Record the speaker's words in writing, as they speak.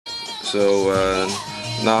So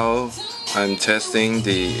now I'm testing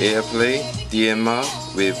the AirPlay DMR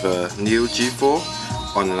with Neo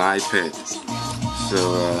G4 on an iPad.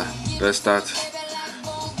 So let's start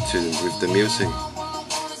with the music.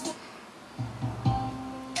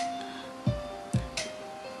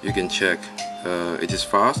 You can check it is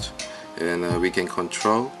fast, and we can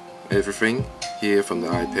control everything here from the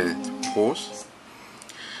iPad. Pause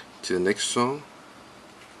to the next song,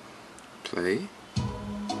 play,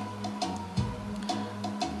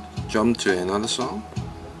 jump to another song,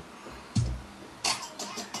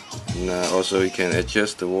 and also you can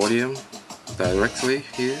adjust the volume directly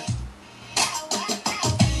here.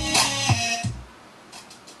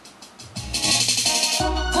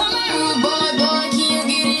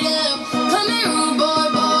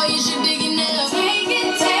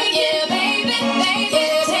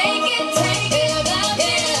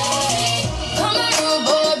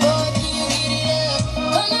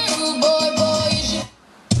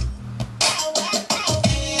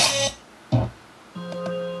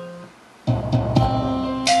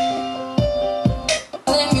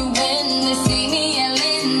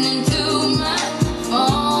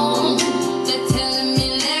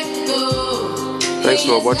 Thanks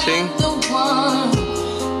for watching. I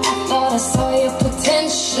thought I saw your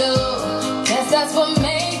potential. Guess that's what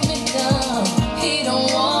made me dumb. He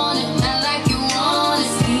don't want